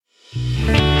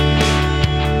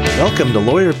Welcome to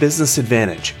Lawyer Business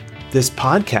Advantage. This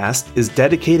podcast is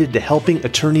dedicated to helping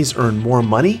attorneys earn more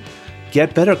money,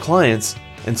 get better clients,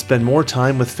 and spend more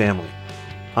time with family.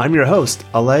 I'm your host,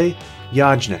 Alay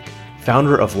and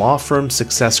founder of Law Firm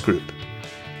Success Group.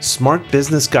 Smart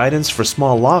business guidance for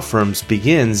small law firms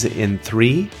begins in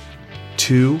 3,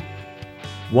 2,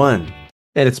 1.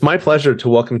 And it's my pleasure to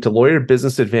welcome to Lawyer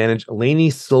Business Advantage, Laney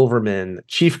Silverman,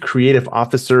 Chief Creative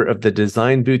Officer of the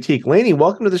Design Boutique. Laney,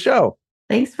 welcome to the show.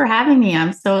 Thanks for having me.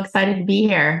 I'm so excited to be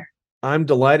here. I'm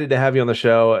delighted to have you on the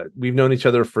show. We've known each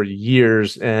other for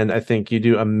years, and I think you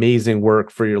do amazing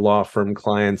work for your law firm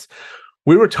clients.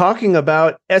 We were talking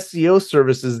about SEO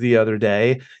services the other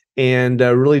day and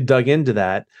really dug into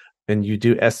that. And you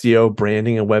do SEO,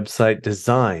 branding, and website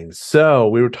design. So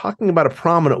we were talking about a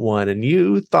prominent one, and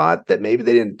you thought that maybe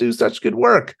they didn't do such good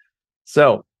work.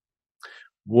 So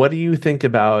what do you think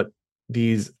about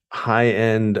these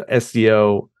high-end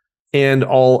SEO and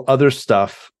all other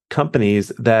stuff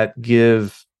companies that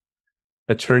give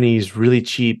attorneys really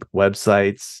cheap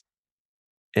websites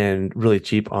and really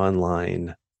cheap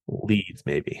online leads,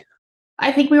 maybe?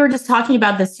 I think we were just talking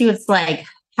about this too. It's like,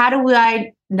 how do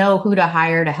I know who to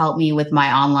hire to help me with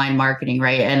my online marketing,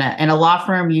 right? And a law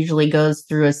firm usually goes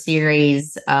through a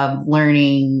series of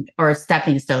learning or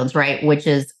stepping stones, right? Which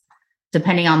is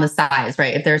depending on the size,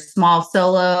 right? If they're small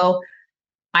solo,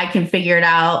 I can figure it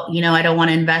out. I don't want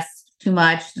to invest too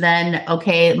much. Then,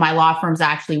 okay, my law firm's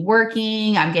actually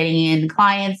working. I'm getting in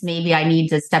clients. Maybe I need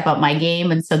to step up my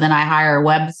game. And so then I hire a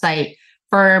website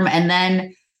firm, and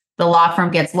then the law firm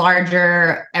gets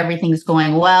larger, everything's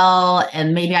going well,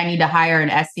 and maybe I need to hire an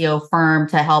SEO firm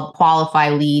to help qualify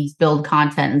leads, build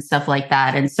content and stuff like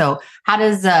that. And so how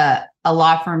does a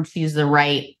law firm choose the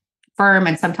right firm?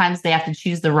 And sometimes they have to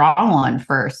choose the wrong one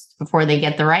first before they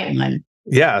get the right one.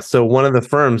 Yeah. So one of the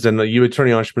firms, and you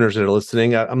attorney entrepreneurs that are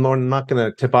listening, I'm not going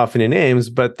to tip off any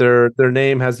names, but their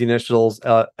name has the initials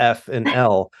F and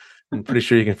L. I'm pretty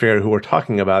sure you can figure out who we're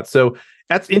talking about. So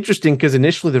that's interesting because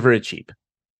initially they're very cheap,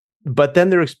 but then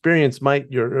their experience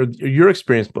your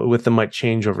experience with them might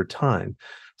change over time.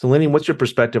 So Laney, what's your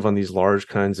perspective on these large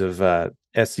kinds of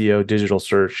SEO digital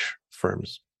search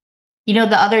firms? The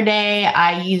other day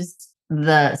I used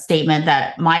the statement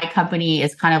that my company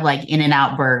is kind of like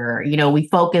In-N-Out Burger. We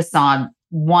focus on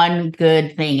one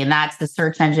good thing, and that's the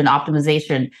search engine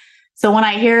optimization. So when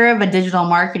I hear of a digital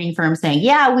marketing firm saying,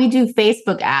 yeah, we do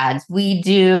Facebook ads, we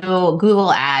do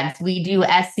Google ads, we do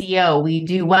SEO, we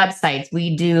do websites,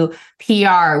 we do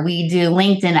PR, we do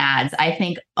LinkedIn ads, I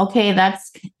think, okay,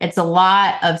 it's a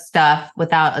lot of stuff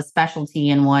without a specialty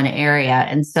in one area.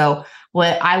 And so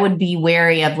what I would be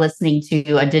wary of listening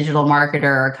to a digital marketer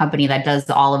or a company that does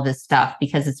all of this stuff,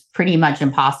 because it's pretty much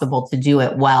impossible to do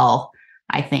it well,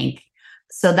 I think.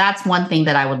 So that's one thing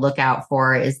that I would look out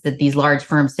for, is that these large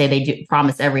firms say they do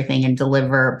promise everything and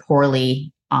deliver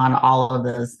poorly on all of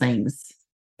those things.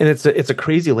 And it's a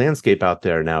crazy landscape out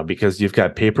there now, because you've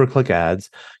got pay-per-click ads,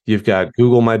 you've got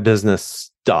Google My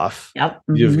Business stuff, Yep.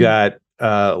 Mm-hmm. You've got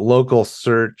local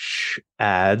search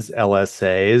ads,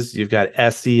 LSAs, you've got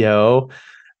SEO,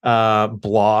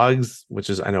 blogs, which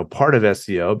is, I know, part of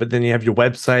SEO, but then you have your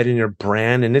website and your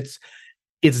brand, and it's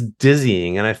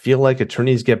dizzying. And I feel like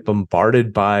attorneys get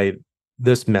bombarded by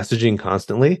this messaging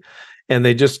constantly, and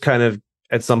they just kind of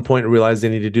at some point realize they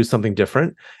need to do something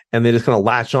different, and they just kind of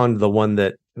latch on to the one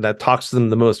that talks to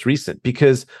them the most recent,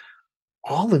 because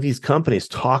all of these companies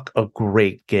talk a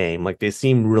great game. Like, they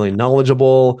seem really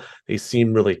knowledgeable, they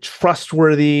seem really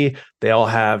trustworthy, they all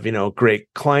have, great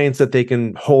clients that they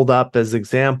can hold up as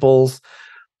examples.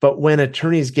 But when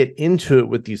attorneys get into it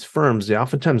with these firms, they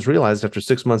oftentimes realize after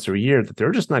 6 months or a year that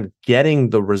they're just not getting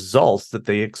the results that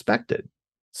they expected.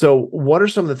 So what are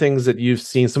some of the things that you've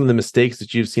seen, some of the mistakes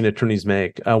that you've seen attorneys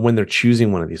make when they're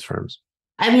choosing one of these firms?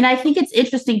 I think it's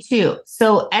interesting too.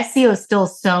 So SEO is still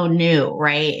so new,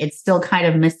 right? It's still kind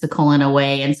of mystical in a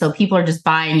way. And so people are just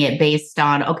buying it based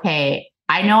on, okay,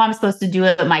 I know I'm supposed to do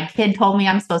it, but my kid told me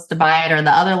I'm supposed to buy it, or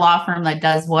the other law firm that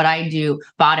does what I do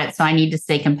bought it, so I need to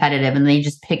stay competitive, and they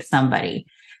just pick somebody.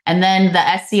 And then the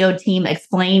SEO team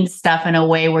explains stuff in a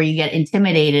way where you get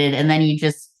intimidated, and then you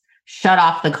just shut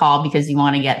off the call because you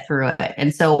want to get through it.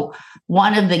 And so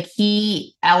one of the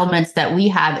key elements that we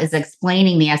have is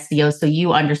explaining the SEO so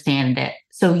you understand it,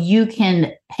 so you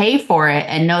can pay for it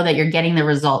and know that you're getting the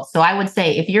results. So I would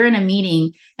say if you're in a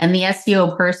meeting and the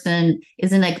SEO person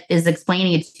is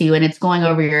explaining it to you and it's going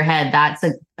over your head, that's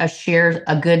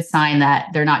a good sign that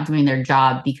they're not doing their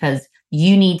job, because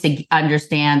you need to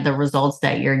understand the results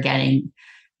that you're getting.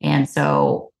 And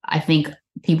so I think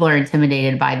people are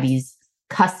intimidated by these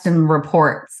custom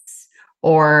reports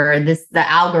or the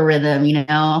algorithm,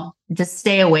 just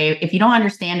stay away. If you don't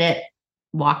understand it,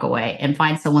 walk away and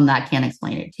find someone that can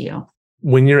explain it to you.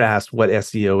 When you're asked what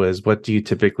SEO is, what do you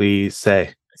typically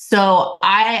say? So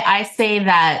I say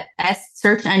that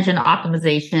search engine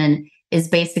optimization is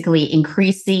basically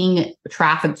increasing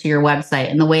traffic to your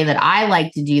website. And the way that I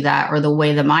like to do that, or the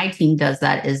way that my team does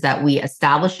that, is that we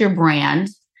establish your brand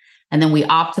and then we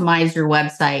optimize your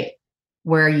website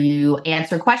where you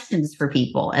answer questions for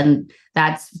people. And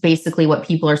that's basically what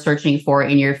people are searching for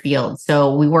in your field.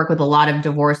 So we work with a lot of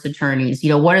divorce attorneys.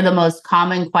 What are the most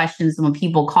common questions when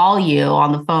people call you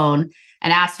on the phone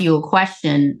and ask you a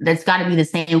question? That's got to be the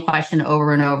same question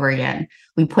over and over again.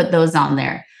 We put those on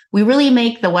there. We really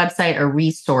make the website a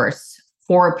resource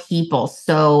for people.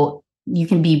 So you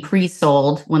can be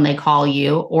pre-sold when they call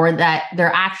you, or that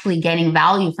they're actually getting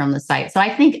value from the site. So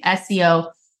I think SEO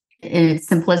in its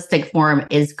simplistic form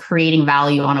is creating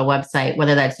value on a website,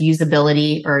 whether that's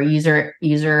usability or user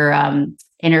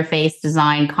interface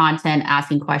design, content,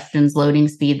 asking questions, loading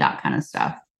speed, that kind of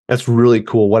stuff. That's really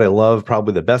cool. What I love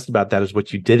probably the best about that is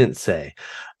what you didn't say.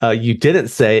 You didn't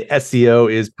say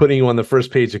SEO is putting you on the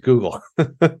first page of Google.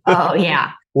 Oh,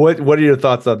 yeah. What are your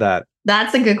thoughts on that?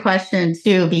 That's a good question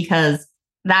too, because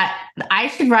that I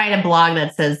should write a blog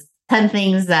that says 10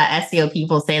 things that SEO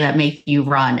people say that make you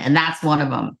run. And that's one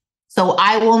of them. So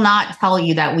I will not tell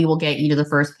you that we will get you to the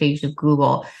first page of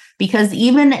Google, because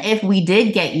even if we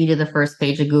did get you to the first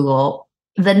page of Google,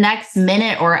 the next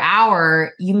minute or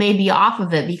hour, you may be off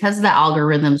of it because the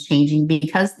algorithm's changing,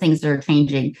 because things are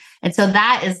changing. And so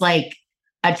that is like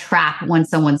a trap when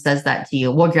someone says that to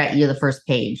you. We'll get you to the first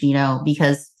page,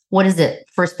 because what is it?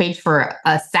 First page for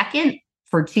a second,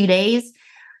 for 2 days?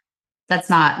 That's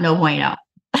no bueno.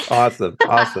 Awesome.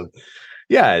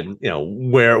 Yeah,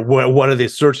 what are they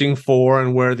searching for,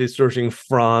 and where are they searching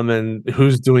from, and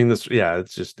who's doing this? Yeah, it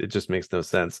just makes no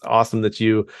sense. Awesome that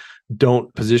you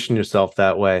don't position yourself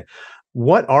that way.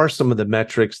 What are some of the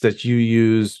metrics that you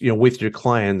use, with your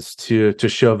clients to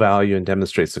show value and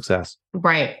demonstrate success?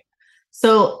 Right.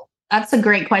 So that's a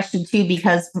great question too,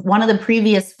 because one of the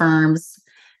previous firms,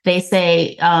 they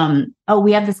say,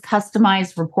 we have this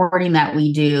customized reporting that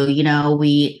we do.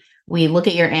 We look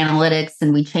at your analytics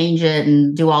and we change it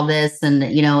and do all this, and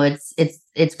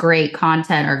it's great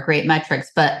content or great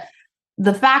metrics. But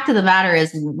the fact of the matter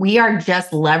is, we are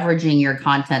just leveraging your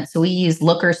content. So we use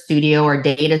Looker Studio or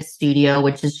Data Studio,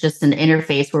 which is just an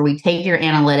interface where we take your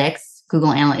analytics, Google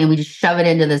Analytics, and we just shove it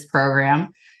into this program.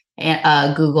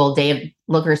 And Google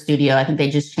Looker Studio, I think they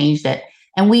just changed it,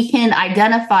 and we can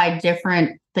identify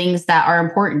different things that are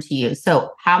important to you.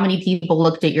 So how many people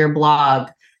looked at your blog?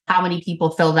 How many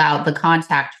people filled out the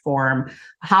contact form?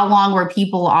 How long were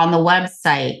people on the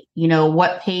website?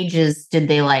 What pages did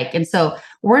they like? And so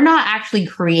we're not actually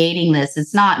creating this.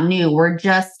 It's not new. We're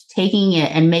just taking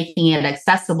it and making it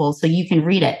accessible so you can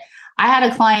read it. I had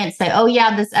a client say, oh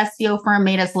yeah, this SEO firm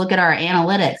made us look at our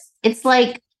analytics. It's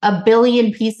like a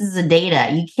billion pieces of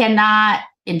data. You cannot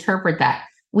interpret that.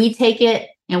 We take it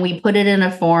and we put it in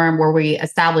a form where we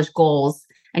establish goals,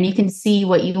 and you can see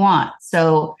what you want.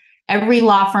 So every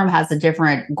law firm has a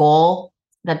different goal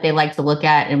that they like to look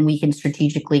at, and we can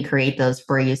strategically create those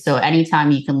for you. So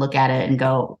anytime you can look at it and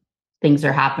go, things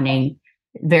are happening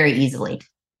very easily.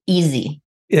 Easy.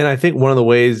 And I think one of the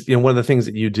ways, one of the things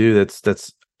that you do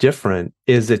that's different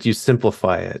is that you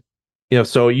simplify it.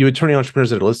 So you attorney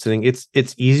entrepreneurs that are listening,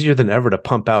 it's easier than ever to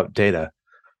pump out data,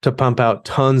 to pump out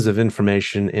tons of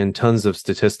information and tons of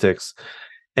statistics.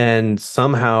 And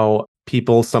somehow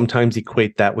people sometimes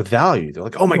equate that with value. They're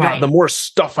like, oh my God, the more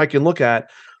stuff I can look at,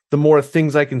 the more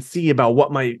things I can see about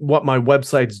what my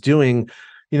website's doing,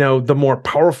 the more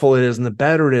powerful it is and the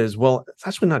better it is. Well, it's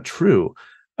actually not true.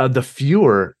 The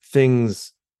fewer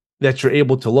things that you're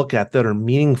able to look at that are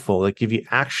meaningful, that give you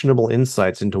actionable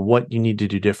insights into what you need to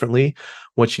do differently,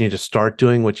 what you need to start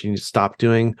doing, what you need to stop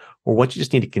doing, or what you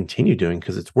just need to continue doing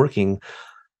because it's working.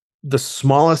 The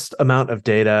smallest amount of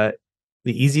data,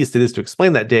 the easiest it is to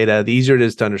explain that data, the easier it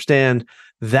is to understand.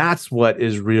 That's what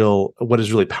is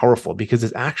really powerful because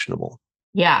it's actionable.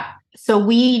 Yeah. So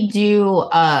we do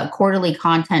quarterly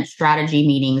content strategy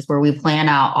meetings where we plan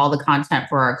out all the content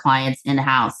for our clients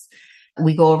in-house.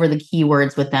 We go over the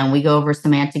keywords with them. We go over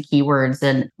semantic keywords,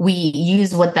 and we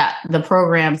use what the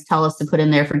programs tell us to put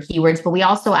in there for keywords. But we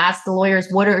also ask the lawyers,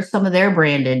 what are some of their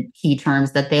branded key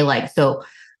terms that they like? So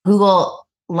Google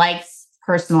likes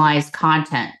personalized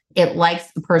content. It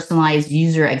likes the personalized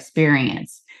user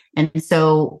experience. And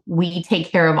so we take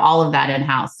care of all of that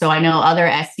in-house. So I know other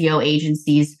SEO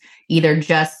agencies either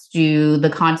just do the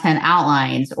content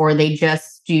outlines or they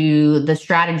just do the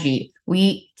strategy.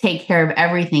 We take care of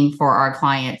everything for our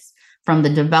clients. from the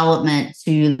development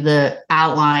to the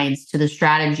outlines to the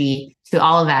strategy to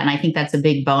all of that. And I think that's a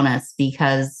big bonus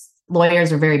because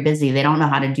lawyers are very busy. They don't know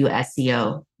how to do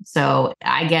SEO. So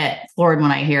I get floored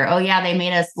when I hear, oh yeah, they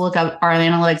made us look up our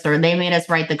analytics, or they made us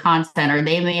write the content, or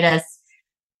they made us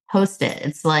host it.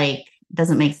 It's like, it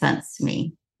doesn't make sense to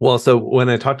me. Well, so when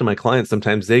I talk to my clients,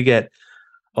 sometimes they get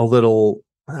a little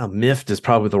miffed is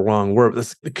probably the wrong word.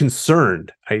 This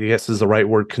concerned, I guess, is the right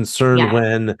word. Concerned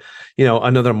when,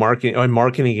 another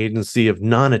marketing agency of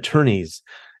non-attorneys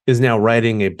is now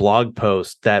writing a blog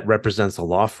post that represents a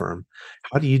law firm.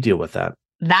 How do you deal with that?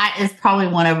 That is probably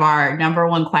one of our number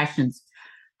one questions.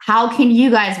 How can you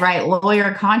guys write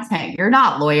lawyer content? You're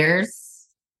not lawyers.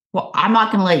 Well, I'm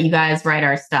not going to let you guys write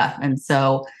our stuff. And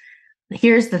so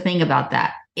here's the thing about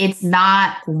that. It's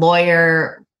not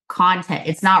lawyer content.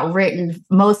 It's not written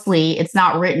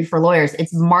for lawyers.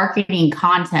 It's marketing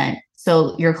content.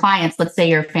 So your clients, let's say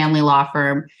you're a family law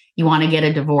firm, you want to get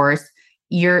a divorce,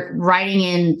 you're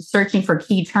searching for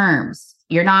key terms.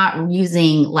 You're not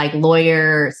using like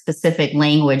lawyer specific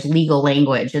language, legal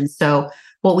language. And so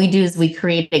what we do is we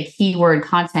create a keyword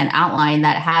content outline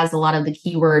that has a lot of the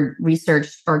keyword research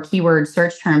or keyword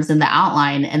search terms in the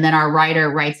outline. And then our writer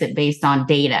writes it based on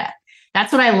data.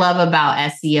 That's what I love about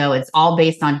SEO. It's all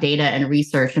based on data and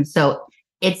research. And so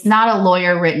it's not a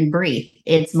lawyer written brief,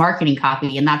 it's marketing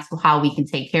copy. And that's how we can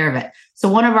take care of it. So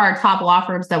one of our top law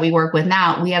firms that we work with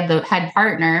now, we have the head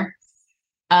partner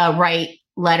write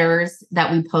letters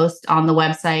that we post on the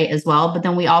website as well. But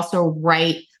then we also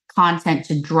write content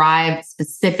to drive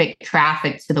specific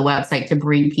traffic to the website to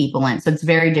bring people in. So it's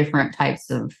very different types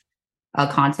of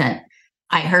content.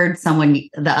 I heard someone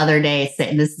the other day say,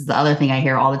 and this is the other thing I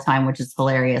hear all the time, which is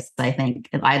hilarious, I think.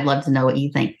 I'd love to know what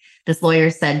you think. This lawyer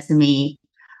said to me,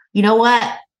 you know what?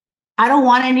 I don't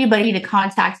want anybody to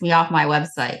contact me off my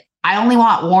website. I only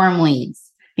want warm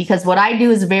leads because what I do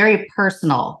is very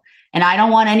personal. And I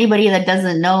don't want anybody that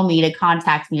doesn't know me to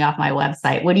contact me off my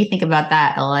website. What do you think about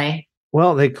that, Alay?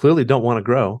 Well, they clearly don't want to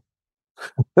grow.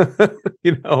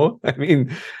 I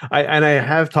mean, I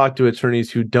have talked to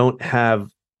attorneys who don't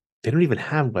even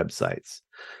have websites,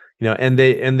 and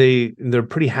they're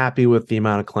pretty happy with the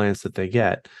amount of clients that they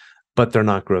get, but they're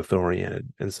not growth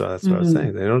oriented. And so that's what I was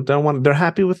saying. They don't want, they're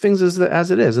happy with things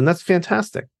as it is. And that's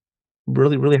fantastic.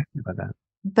 Really, really happy about that.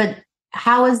 But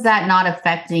how is that not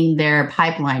affecting their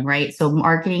pipeline, right? So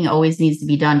marketing always needs to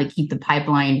be done to keep the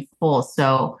pipeline full.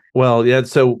 So, well, yeah.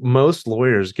 So most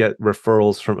lawyers get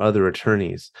referrals from other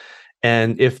attorneys.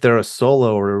 And if they're a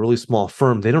solo or a really small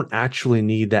firm, they don't actually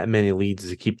need that many leads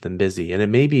to keep them busy. And it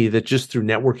may be that just through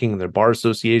networking in their bar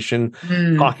association,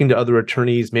 talking to other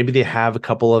attorneys, maybe they have a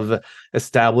couple of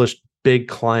established big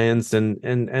clients and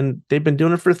they've been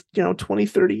doing it for 20,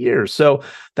 30 years. So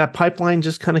that pipeline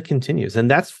just kind of continues.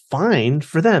 And that's fine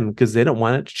for them because they don't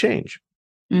want it to change.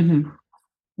 Mm-hmm.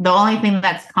 The only thing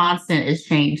that's constant is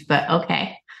change, but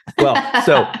okay. Well,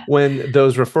 so when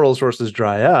those referral sources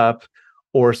dry up,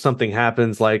 or something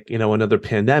happens like, another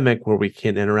pandemic where we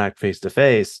can't interact face to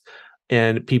face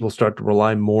and people start to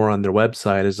rely more on their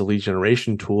website as a lead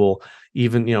generation tool,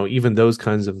 even those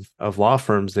kinds of law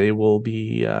firms, they will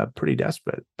be pretty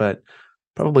desperate, but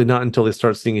probably not until they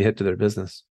start seeing a hit to their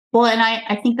business. Well, and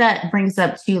I think that brings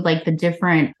up too, like the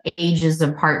different ages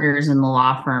of partners in the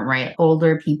law firm, right?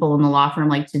 Older people in the law firm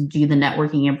like to do the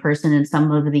networking in person, and some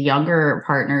of the younger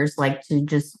partners like to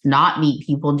just not meet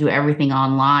people, do everything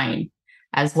online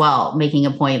as well, making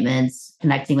appointments,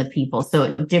 connecting with people.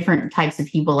 So different types of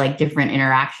people like different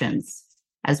interactions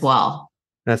as well.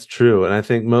 That's true. And I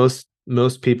think most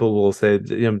people will say,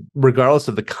 regardless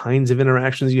of the kinds of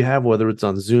interactions you have, whether it's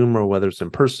on Zoom or whether it's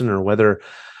in person or whether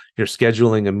you're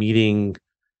scheduling a meeting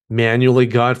manually,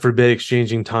 God forbid,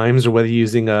 exchanging times, or whether you're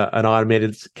using an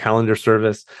automated calendar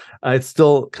service, it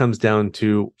still comes down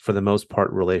to, for the most part,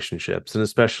 relationships. And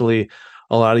especially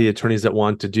a lot of the attorneys that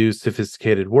want to do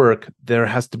sophisticated work, there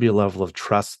has to be a level of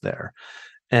trust there.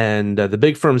 And the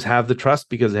big firms have the trust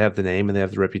because they have the name and they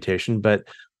have the reputation. But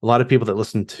a lot of people that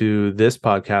listen to this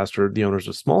podcast are the owners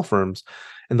of small firms.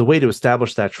 And the way to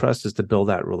establish that trust is to build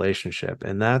that relationship.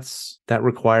 And that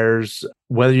requires,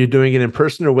 whether you're doing it in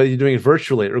person or whether you're doing it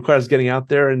virtually, it requires getting out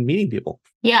there and meeting people.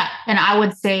 Yeah. And I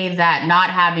would say that not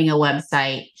having a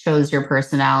website shows your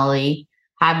personality.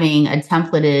 Having a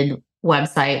templated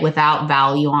website without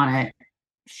value on it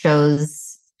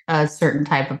shows a certain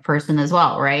type of person as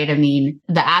well, right? I mean,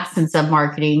 the absence of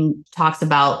marketing talks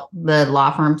about the law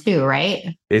firm too,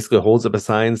 right? Basically holds up a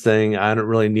sign saying, I don't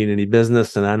really need any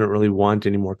business and I don't really want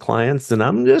any more clients and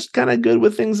I'm just kind of good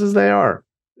with things as they are.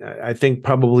 I think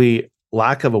probably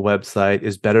lack of a website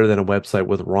is better than a website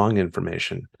with wrong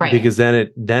information, right? Because then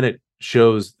it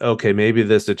shows, okay, maybe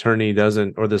this attorney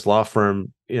doesn't, or this law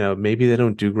firm, maybe they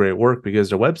don't do great work because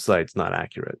their website's not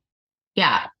accurate.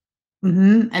 Yeah.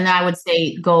 And I would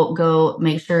say go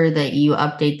make sure that you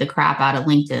update the crap out of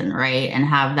LinkedIn, right? And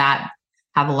have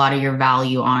a lot of your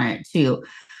value on it too.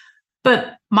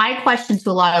 But my question to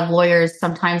a lot of lawyers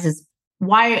sometimes is,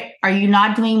 why are you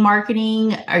not doing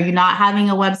marketing? Are you not having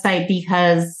a website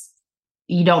because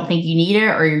you don't think you need it,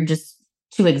 or you're just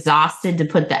too exhausted to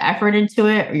put the effort into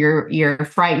it, or you're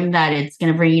frightened that it's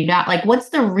going to bring you down? Like, what's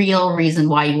the real reason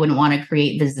why you wouldn't want to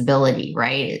create visibility,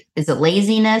 right? Is it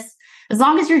laziness? As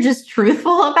long as you're just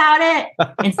truthful about it,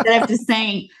 instead of just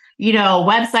saying,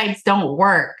 websites don't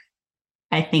work,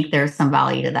 I think there's some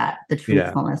value to that, the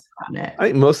truthfulness around it. I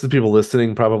think most of the people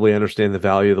listening probably understand the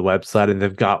value of the website, and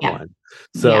they've got one.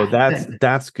 So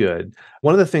that's good.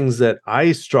 One of the things that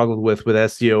I struggled with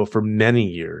SEO for many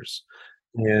years,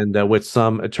 and which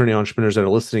some attorney entrepreneurs that are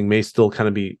listening may still kind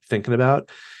of be thinking about,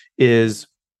 is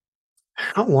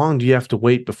how long do you have to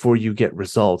wait before you get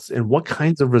results, and what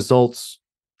kinds of results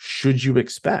should you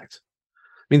expect?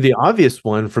 I mean, the obvious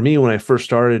one for me when I first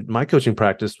started my coaching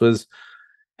practice was,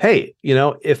 hey,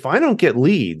 if I don't get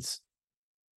leads,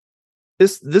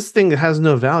 this thing has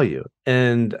no value.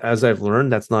 And as I've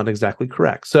learned, that's not exactly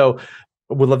correct. So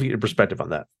I would love to get your perspective on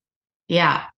that.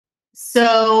 Yeah.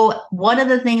 So one of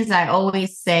the things I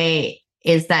always say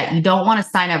is that you don't want to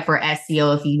sign up for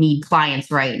SEO if you need clients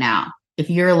right now.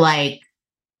 If you're like,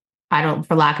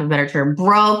 for lack of a better term,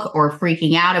 broke or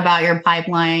freaking out about your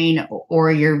pipeline,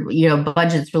 or your,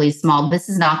 budget's really small, this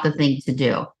is not the thing to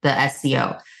do, the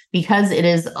SEO, because it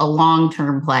is a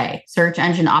long-term play. Search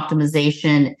engine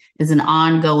optimization is an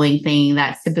ongoing thing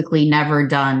that's typically never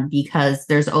done, because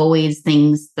there's always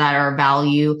things that are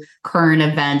value, current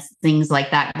events, things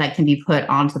like that can be put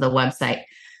onto the website.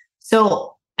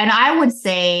 So, and I would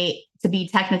say, to be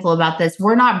technical about this,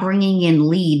 we're not bringing in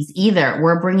leads either.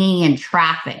 We're bringing in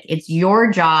traffic. It's your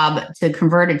job to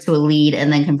convert it to a lead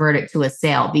and then convert it to a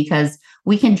sale, because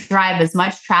we can drive as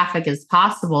much traffic as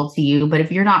possible to you. But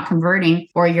if you're not converting,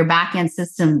 or your backend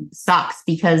system sucks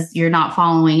because you're not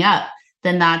following up,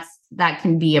 then that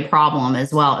can be a problem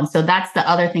as well. And so that's the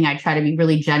other thing I try to be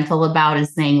really gentle about,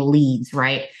 is saying leads,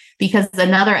 right? Because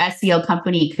another SEO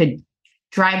company could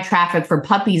drive traffic for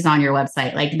puppies on your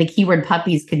website. Like, the keyword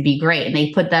puppies could be great, and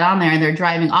they put that on there, and they're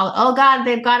driving oh God,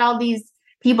 they've got all these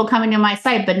people coming to my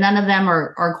site, but none of them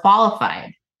are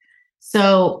qualified.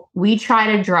 So we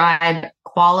try to drive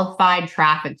qualified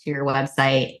traffic to your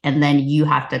website, and then you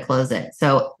have to close it.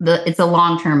 So it's a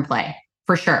long-term play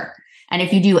for sure. And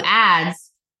if you do ads,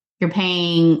 you're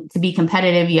paying to be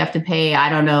competitive. You have to pay, I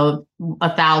don't know,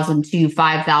 $1,000 to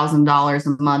 $5,000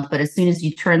 a month. But as soon as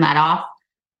you turn that off,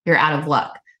 you're out of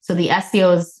luck. So the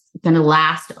SEO is going to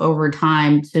last over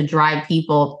time to drive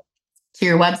people to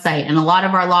your website. And a lot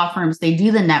of our law firms, they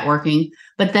do the networking,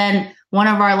 but then one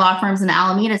of our law firms in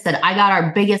Alameda said, I got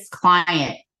our biggest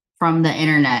client from the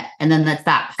internet. And then that's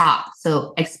that pop.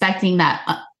 So expecting that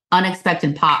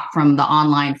unexpected pop from the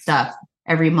online stuff,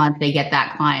 every month they get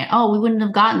that client. Oh, we wouldn't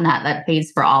have gotten that. That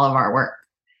pays for all of our work.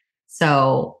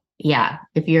 So yeah,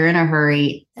 if you're in a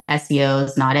hurry, SEO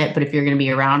is not it. But if you're going to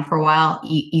be around for a while,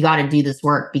 you got to do this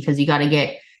work, because you got to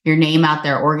get your name out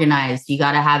there organized. You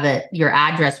got to have your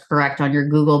address correct on your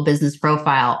Google business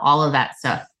profile, all of that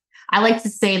stuff. I like to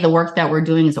say the work that we're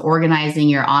doing is organizing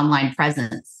your online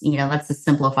presence. That's a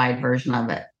simplified version of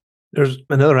it. There's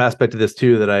another aspect of this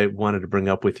too that I wanted to bring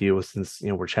up with you, since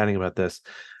we're chatting about this.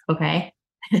 Okay.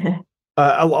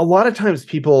 A lot of times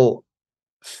people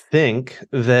think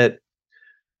that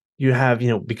you have,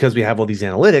 because we have all these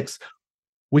analytics,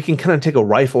 we can kind of take a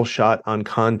rifle shot on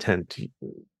content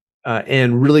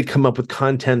and really come up with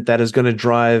content that is going to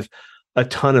drive a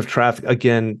ton of traffic.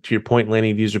 Again, to your point,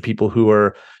 Laney, these are people who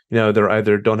are, they're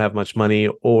either don't have much money,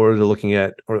 or they're looking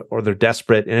at, or they're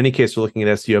desperate. In any case, they're looking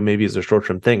at SEO maybe as a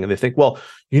short-term thing. And they think, well,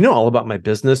 all about my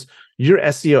business. You're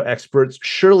SEO experts.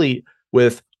 Surely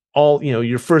with all,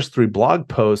 your first 3 blog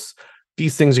posts,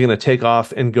 these things are going to take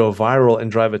off and go viral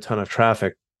and drive a ton of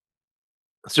traffic.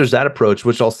 So there's that approach,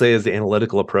 which I'll say is the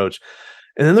analytical approach.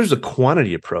 And then there's a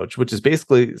quantity approach, which is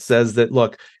basically says that,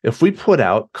 look, if we put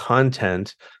out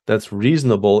content that's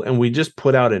reasonable and we just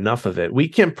put out enough of it, we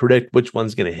can't predict which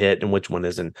one's going to hit and which one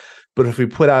isn't. But if we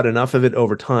put out enough of it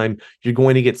over time, you're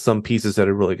going to get some pieces that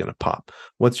are really going to pop.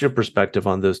 What's your perspective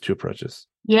on those two approaches?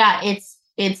 Yeah,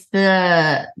 it's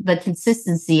the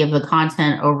consistency of the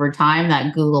content over time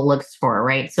that Google looks for,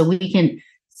 right? So we can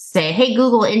say, hey,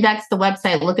 Google, index the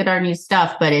website, look at our new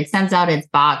stuff, but it sends out its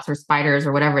bots or spiders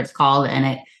or whatever it's called,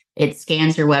 and it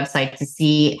scans your website to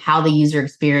see how the user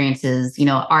experience is.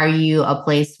 Are you a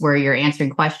place where you're answering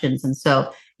questions? And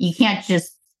so you can't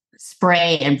just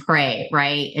spray and pray,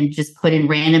 right? And just put in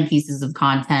random pieces of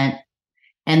content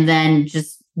and then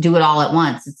just do it all at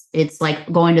once. It's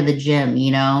like going to the gym,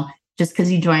 just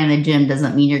because you join the gym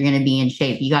doesn't mean you're going to be in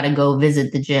shape. You got to go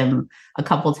visit the gym a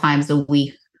couple times a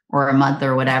week or a month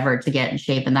or whatever to get in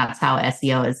shape. And that's how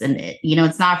SEO is. And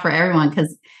it's not for everyone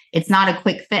because it's not a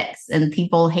quick fix and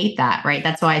people hate that, right?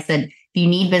 That's why I said, if you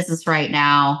need business right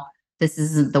now, this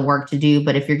isn't the work to do.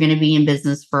 But if you're going to be in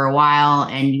business for a while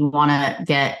and you want to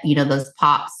get, those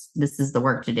pops, this is the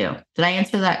work to do. Did I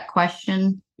answer that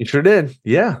question? You sure did.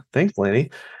 Yeah. Thanks,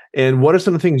 Laney. And what are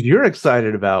some of the things you're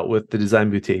excited about with the Design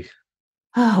Boutique?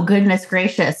 Oh, goodness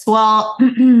gracious. Well,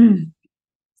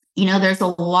 there's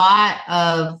a lot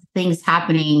of things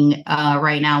happening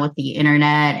right now with the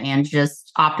internet and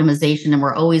just optimization, and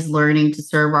we're always learning to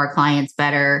serve our clients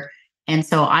better. And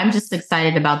so I'm just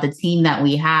excited about the team that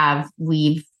we have.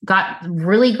 We've got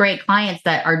really great clients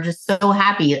that are just so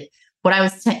happy. What I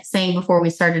was saying before we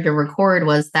started to record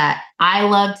was that I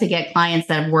love to get clients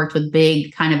that have worked with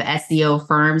big kind of SEO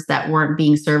firms that weren't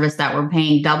being serviced, that were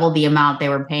paying double the amount they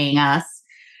were paying us,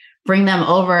 bring them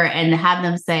over and have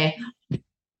them say,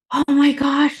 oh my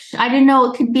gosh, I didn't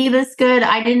know it could be this good.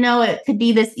 I didn't know it could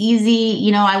be this easy.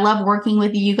 I love working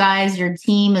with you guys. Your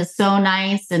team is so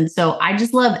nice. And so I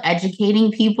just love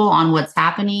educating people on what's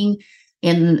happening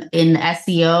in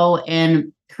SEO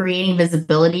and creating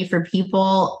visibility for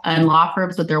people and law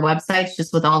firms with their websites,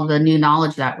 just with all the new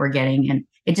knowledge that we're getting. And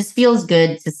it just feels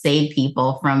good to save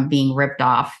people from being ripped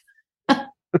off.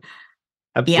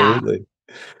 Absolutely.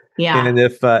 Yeah. And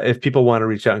if people want to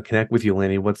reach out and connect with you,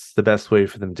 Laney, what's the best way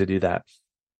for them to do that?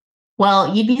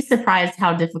 Well, you'd be surprised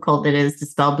how difficult it is to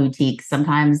spell boutique.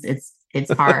 Sometimes it's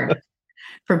hard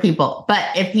for people. But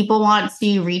if people want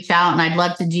to reach out, and I'd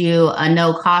love to do a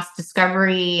no-cost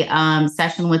discovery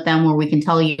session with them where we can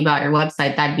tell you about your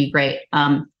website, that'd be great.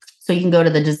 So you can go to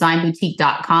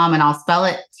thedesignboutique.com, and I'll spell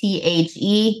it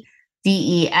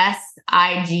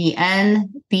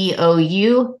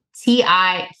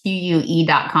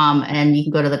TheDesignBoutique.com, and you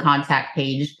can go to the contact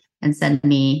page and send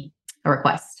me a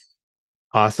request.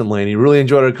 Awesome, Laney. Really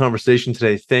enjoyed our conversation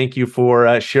today. Thank you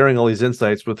for sharing all these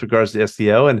insights with regards to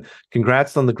SEO, and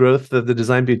congrats on the growth of the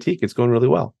Design Boutique. It's going really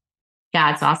well.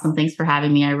 Yeah, it's awesome. Thanks for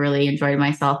having me. I really enjoyed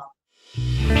myself.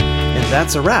 And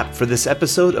that's a wrap for this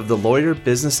episode of the Lawyer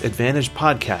Business Advantage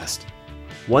podcast.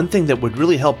 One thing that would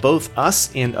really help both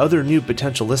us and other new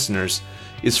potential listeners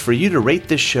is for you to rate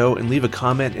this show and leave a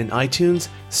comment in iTunes,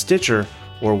 Stitcher,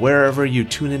 or wherever you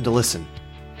tune in to listen.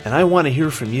 And I want to hear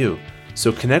from you,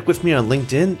 so connect with me on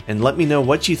LinkedIn and let me know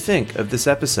what you think of this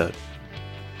episode.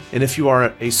 And if you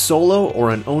are a solo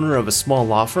or an owner of a small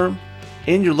law firm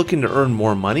and you're looking to earn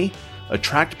more money,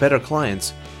 attract better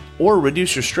clients, or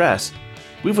reduce your stress,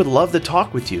 we would love to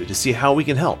talk with you to see how we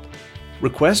can help.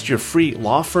 Request your free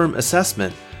law firm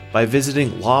assessment by visiting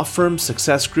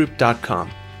lawfirmsuccessgroup.com.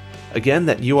 Again,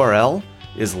 that URL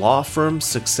is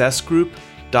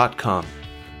lawfirmsuccessgroup.com.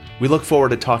 We look forward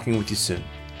to talking with you soon.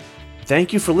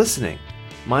 Thank you for listening.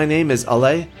 My name is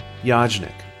Alay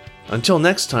Yajnik. Until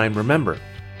next time, remember,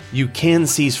 you can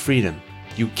seize freedom.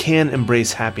 You can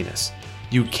embrace happiness.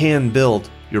 You can build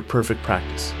your perfect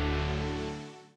practice.